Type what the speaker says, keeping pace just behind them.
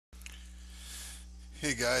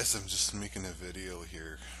Hey guys, I'm just making a video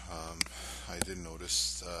here. I did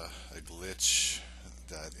notice a glitch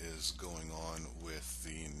that is going on with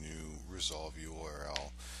the new Resolve URL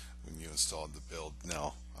when you installed the build.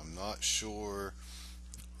 Now, I'm not sure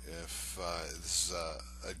if this is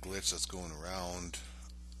a glitch that's going around,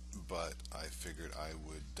 but I figured I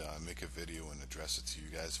would make a video and address it to you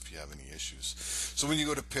guys if you have any issues. So when you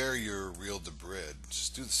go to pair your reel to grid,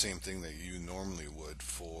 just do the same thing that you normally would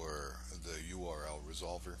for the URL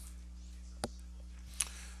resolver.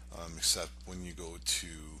 Except when you go to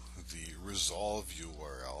the resolve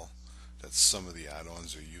URL that some of the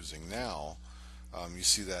add-ons are using now, you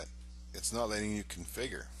see that it's not letting you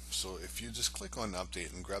configure. So if you just click on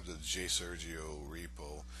update and grab the JSergio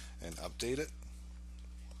repo and update it,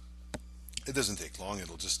 it doesn't take long.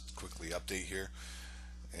 It'll just quickly update here,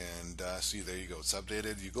 and see, there you go, it's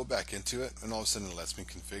updated. You go back into it and all of a sudden it lets me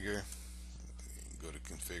configure. Go to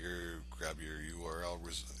configure, grab your URL,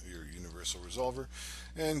 your universal resolver,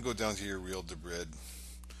 and go down to your reel to grid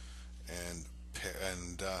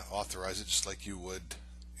and authorize it just like you would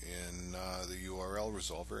in the URL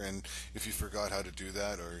resolver. And if you forgot how to do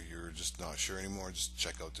that, or you're just not sure anymore, just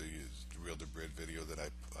check out the reel to grid video that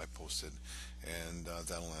I posted, and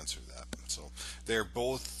that'll answer that. So they're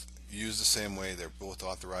both used the same way, they're both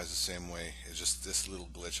authorized the same way. It's just this little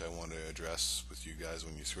glitch I want to address with you guys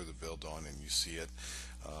when you throw the build on and you see it,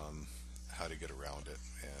 how to get around it,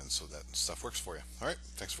 and so that stuff works for you. Alright,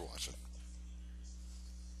 thanks for watching.